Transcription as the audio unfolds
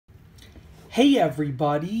Hey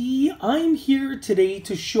everybody, I'm here today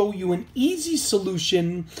to show you an easy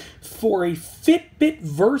solution for a Fitbit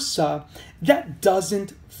Versa that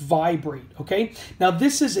doesn't vibrate, okay? Now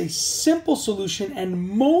this is a simple solution, and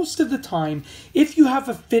most of the time, if you have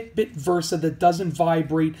a Fitbit Versa that doesn't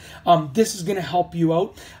vibrate, this is gonna help you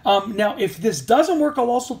out. Now, if this doesn't work, I'll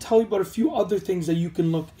also tell you about a few other things that you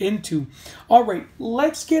can look into. All right,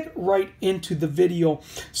 let's get right into the video.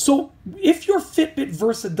 So if your Fitbit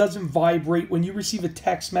Versa doesn't vibrate when you receive a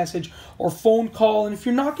text message or phone call, and if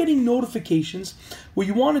you're not getting notifications, what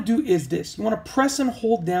you wanna do is this. You wanna press and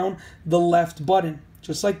hold down the left button,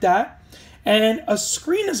 just like that, and a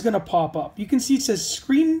screen is going to pop up. You can see it says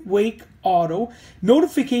Screen Wake Auto,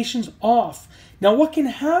 notifications off. Now what can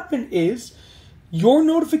happen is your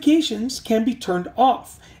notifications can be turned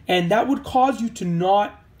off, and that would cause you to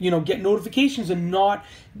not get notifications and not,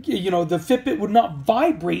 the Fitbit would not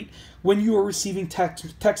vibrate when you are receiving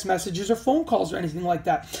text messages or phone calls or anything like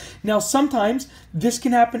that. Now, sometimes this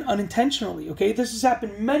can happen unintentionally, okay? This has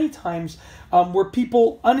happened many times where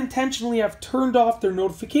people unintentionally have turned off their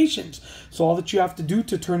notifications. So all that you have to do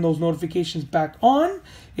to turn those notifications back on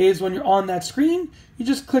is when you're on that screen, you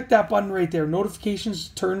just click that button right there, notifications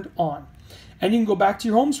turned on. And you can go back to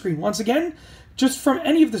your home screen. Once again, just from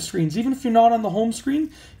any of the screens, even if you're not on the home screen,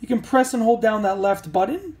 you can press and hold down that left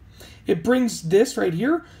button. It brings this right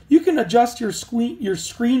here. You can adjust your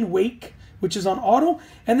screen wake, which is on auto,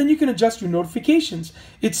 and then you can adjust your notifications.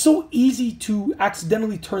 It's so easy to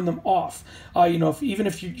accidentally turn them off. Even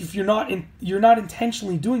if you're not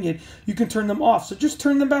intentionally doing it, you can turn them off. So just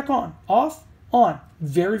turn them back on, off, on.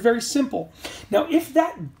 Very, very simple. Now, if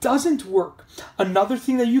that doesn't work, another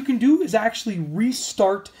thing that you can do is actually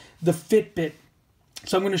restart the Fitbit.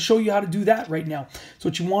 So I'm going to show you how to do that right now. So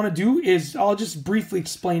what you want to do is, I'll just briefly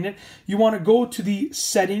explain it. You want to go to the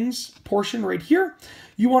settings portion right here.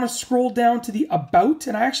 You want to scroll down to the about,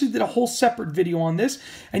 and I actually did a whole separate video on this,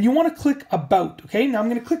 and you want to click about, okay? Now I'm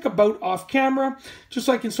going to click about off camera just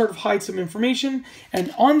so I can sort of hide some information.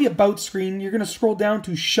 And on the about screen, you're going to scroll down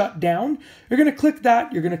to shut down. You're going to click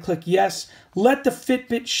that. You're going to click yes. Let the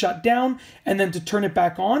Fitbit shut down, and then to turn it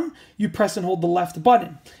back on, you press and hold the left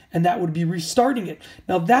button, and that would be restarting it.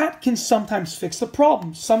 Now that can sometimes fix the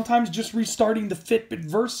problem. Sometimes just restarting the Fitbit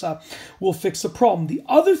Versa will fix the problem. The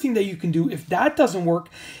other thing that you can do if that doesn't work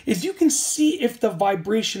is you can see if the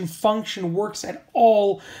vibration function works at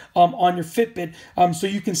all on your Fitbit. So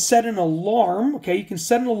you can set an alarm, okay? You can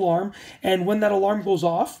set an alarm, and when that alarm goes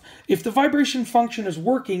off, if the vibration function is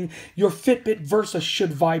working, your Fitbit Versa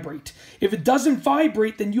should vibrate. If it doesn't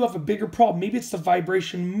vibrate, then you have a bigger problem. Maybe it's the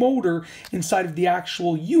vibration motor inside of the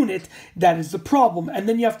actual unit that is the problem, and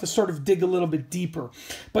then you have to sort of dig a little bit deeper.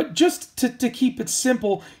 But just to keep it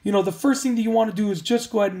simple, the first thing that you want to do is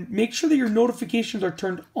just go ahead and make sure that your notifications are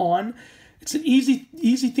turned on. It's an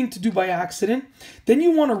easy thing to do by accident. Then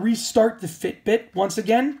you want to restart the Fitbit. Once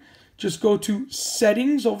again, just go to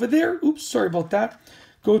settings over there. Oops, sorry about that.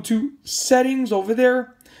 Go to settings over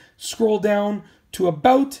there, scroll down to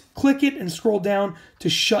about, click it, and scroll down to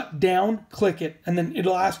shut down, click it. And then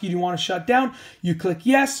it'll ask you, do you want to shut down? You click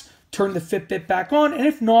yes, turn the Fitbit back on, and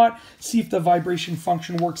if not, see if the vibration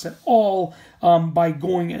function works at all by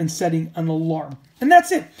going and setting an alarm. And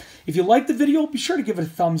that's it. If you liked the video, be sure to give it a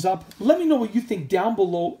thumbs up. Let me know what you think down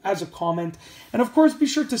below as a comment. And of course, be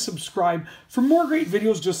sure to subscribe for more great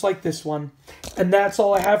videos just like this one. And that's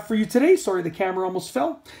all I have for you today. Sorry, the camera almost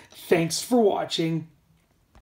fell. Thanks for watching.